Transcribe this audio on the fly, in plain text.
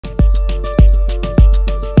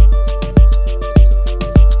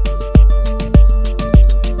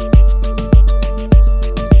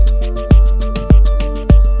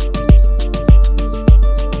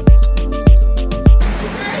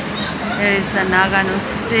the Nagano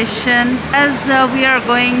station. As we are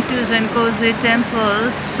going to Zenko-ji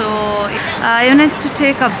temple, so you need to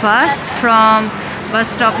take a bus from bus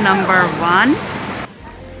stop number 1.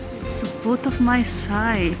 So both of my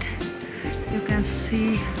side, you can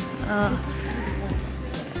see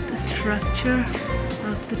the structure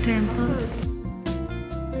of the temple.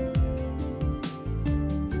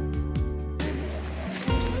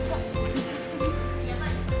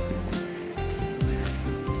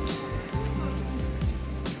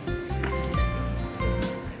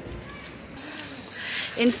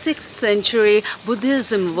 In 6th century,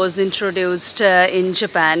 Buddhism was introduced in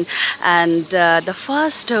Japan, and the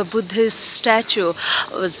first Buddhist statue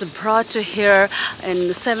was brought to here in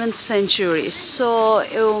the 7th century. So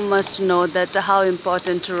you must know that how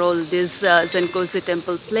important role this Zenko-ji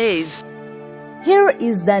temple plays. Here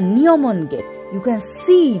is the Nyomon gate. You can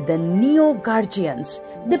see the Neo guardians.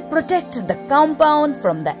 They protect the compound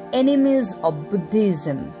from the enemies of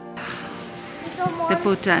Buddhism. They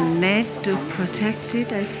put a net to protect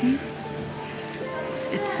it, I think.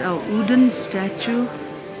 It's a wooden statue.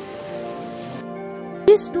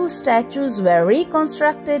 These two statues were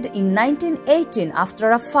reconstructed in 1918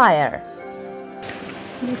 after a fire.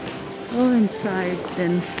 Let's go inside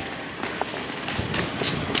then.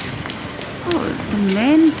 Oh, the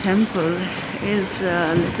main temple is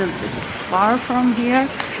a little bit far from here.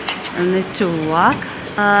 I need to walk.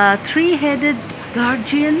 Three-headed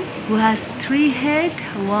guardian who has 3 heads.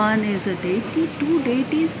 One is a deity, 2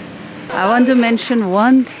 deities. I want to mention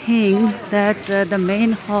one thing, that the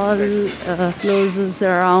main hall closes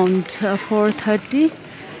around 4:30.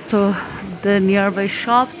 So the nearby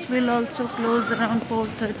shops will also close around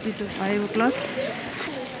 4:30 to 5 o'clock.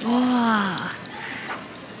 Wow!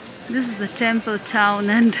 This is the temple town,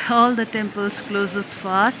 and all the temples closes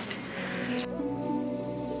fast.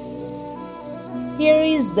 Here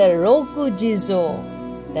is the Rokujizo.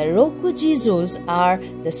 The Rokujizos are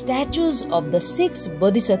the statues of the 6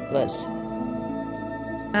 bodhisattvas.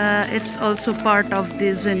 It's also part of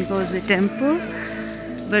the Zenko-ji temple,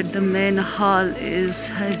 but the main hall is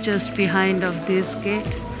just behind of this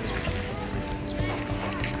gate.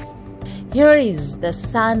 Here is the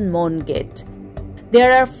Sanmon gate.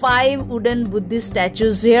 There are 5 wooden Buddhist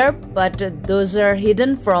statues here, but those are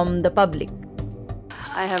hidden from the public.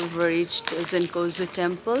 I have reached Zenko-ji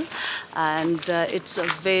temple, and it's a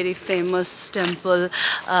very famous temple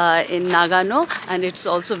in Nagano, and it's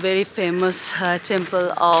also very famous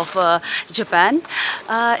temple of Japan.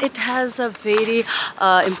 It has a very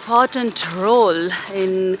important role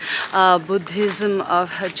in Buddhism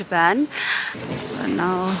of Japan. So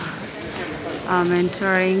now I'm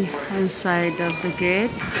entering inside of the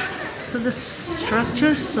gate. So the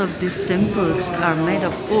structures of these temples are made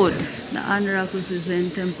of wood. The Anrakushi Zen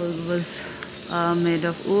temple was made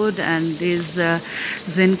of wood, and this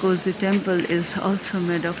Zenko-ji temple is also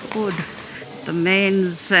made of wood. The main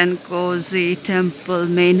Zenko-ji temple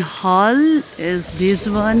main hall is this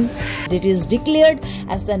one. It is declared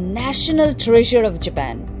as the national treasure of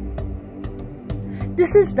Japan.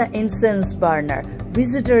 This is the incense burner.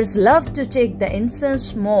 Visitors love to take the incense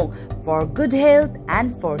smoke for good health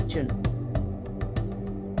and fortune.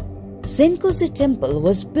 Zenko-ji temple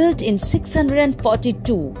was built in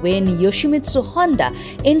 642 when Yoshumitsu Honda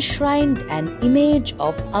enshrined an image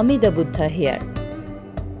of Amida Buddha here.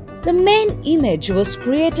 The main image was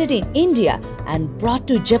created in India and brought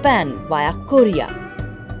to Japan via Korea.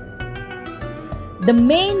 The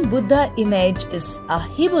main Buddha image is a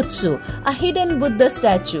hibutsu, a hidden Buddha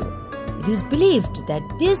statue. It is believed that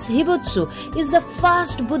this hibutsu is the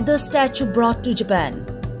first Buddha statue brought to Japan.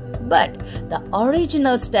 But the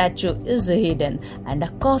original statue is hidden, and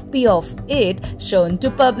a copy of it shown to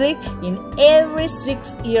public in every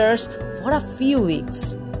 6 years for a few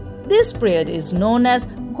weeks. This period is known as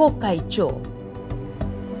Gokaicho.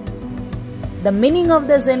 The meaning of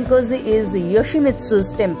the Zenkoji is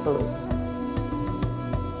Yoshimitsu's temple.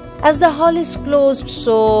 As the hall is closed,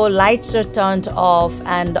 so lights are turned off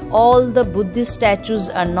and all the Buddhist statues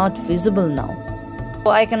are not visible now.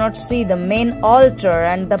 I cannot see the main altar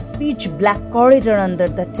and the pitch black corridor under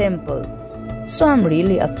the temple. So I'm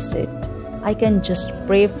really upset. I can just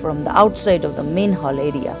pray from the outside of the main hall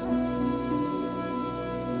area.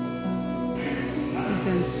 You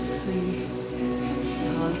can see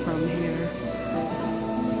the hall from here.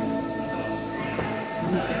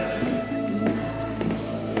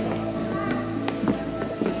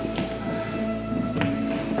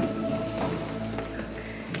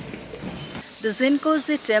 The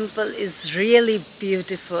Zenko-ji temple is really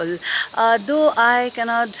beautiful. Though I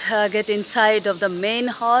cannot get inside of the main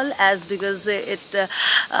hall as because it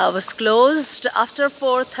was closed. After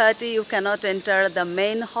 4:30 you cannot enter the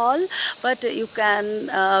main hall, but you can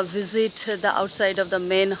visit the outside of the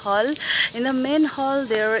main hall. In the main hall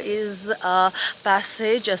there is a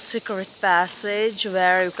passage, a secret passage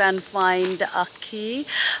where you can find a key.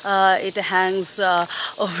 It hangs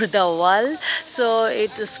over the wall, so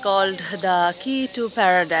it is called the key to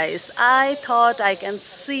paradise. I thought I can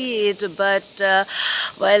see it, but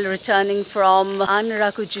while returning from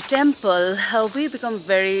Anrakuji temple, we become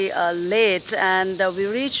very late, and we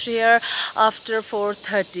reached here after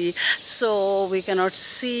 4:30, so we cannot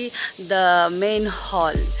see the main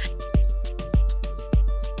hall.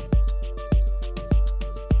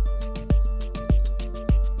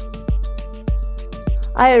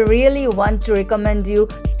 I really want to recommend you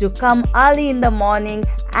to come early in the morning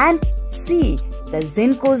and see the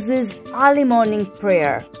Zenkoji's early morning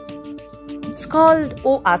prayer. It's called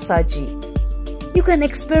O Asaji. You can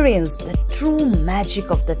experience the true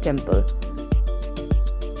magic of the temple.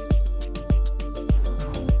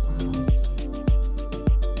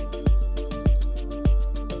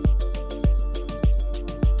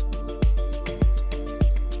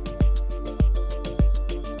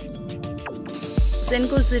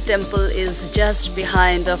 Zenko-ji temple is just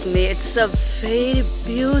behind of me. It's a very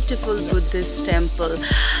beautiful Buddhist temple,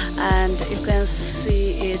 and you can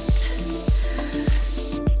see it.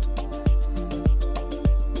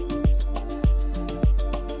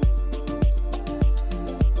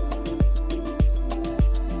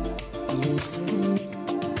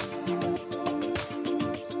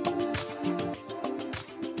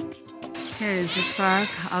 Here is the park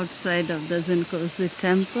outside of the Zenko-ji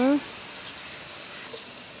temple.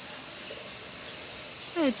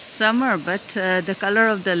 It's summer, but the color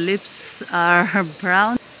of the leaves are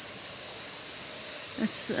brown.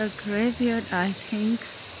 It's a graveyard, I think.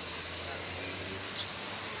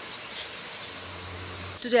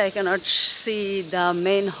 Today I cannot see the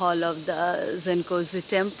main hall of the Zenko-ji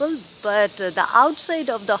temple, but the outside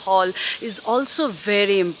of the hall is also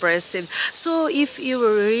very impressive. So if you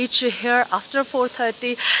reach here after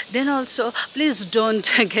 4:30, then also please don't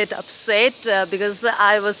get upset because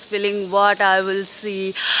I was feeling what I will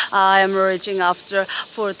see. I am reaching after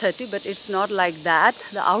 4:30, but it's not like that.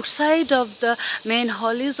 The outside of the main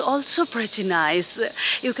hall is also pretty nice.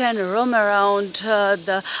 You can roam around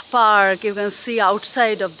the park, you can see outside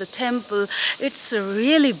of the temple. It's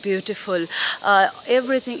really beautiful.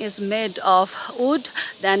 Everything is made of wood.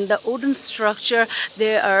 Then the wooden structure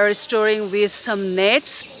they are restoring with some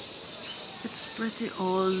nets. It's pretty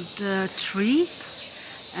old tree,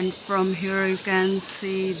 and from here you can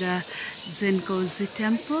see the Zenko-ji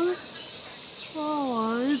temple.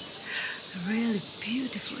 Oh, it's really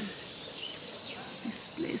beautiful. This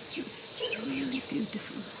place is really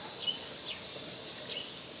beautiful.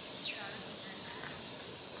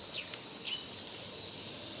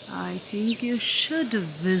 I think you should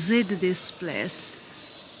visit this place.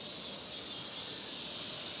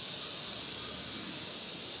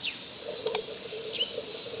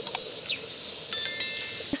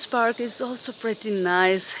 This park is also pretty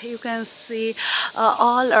nice. You can see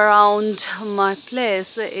all around my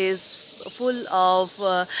place is full of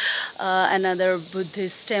another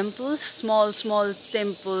Buddhist temples. Small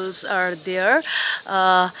temples are there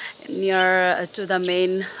near to the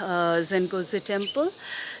main Zenko-ji temple.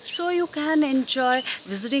 So you can enjoy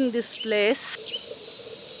visiting this place.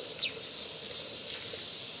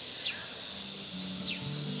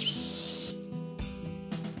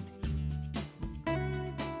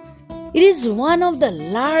 It is one of the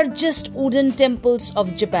largest wooden temples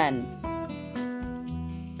of Japan.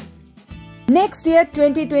 Next year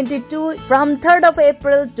 2022, from 3rd of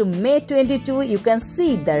April to May 22, you can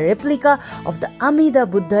see the replica of the Amida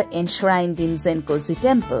Buddha enshrined in Zenko-ji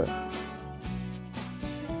temple.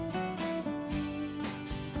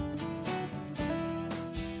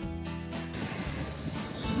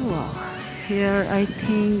 Wow, here I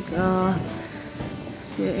think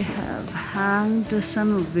they have hanged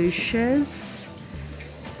some wishes.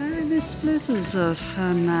 This place is also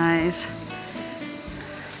nice.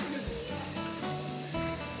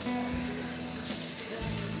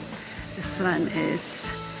 The sun is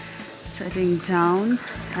setting down,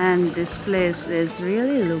 and this place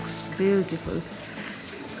really looks beautiful.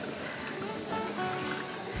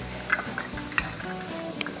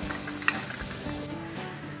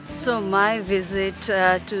 So my visit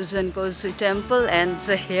to Zenko-ji temple ends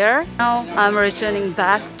here. Now I'm returning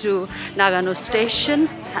back to Nagano station,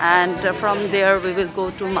 and from there we will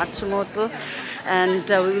go to Matsumoto and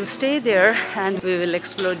we will stay there and we will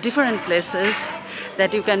explore different places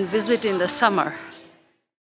that you can visit in the summer.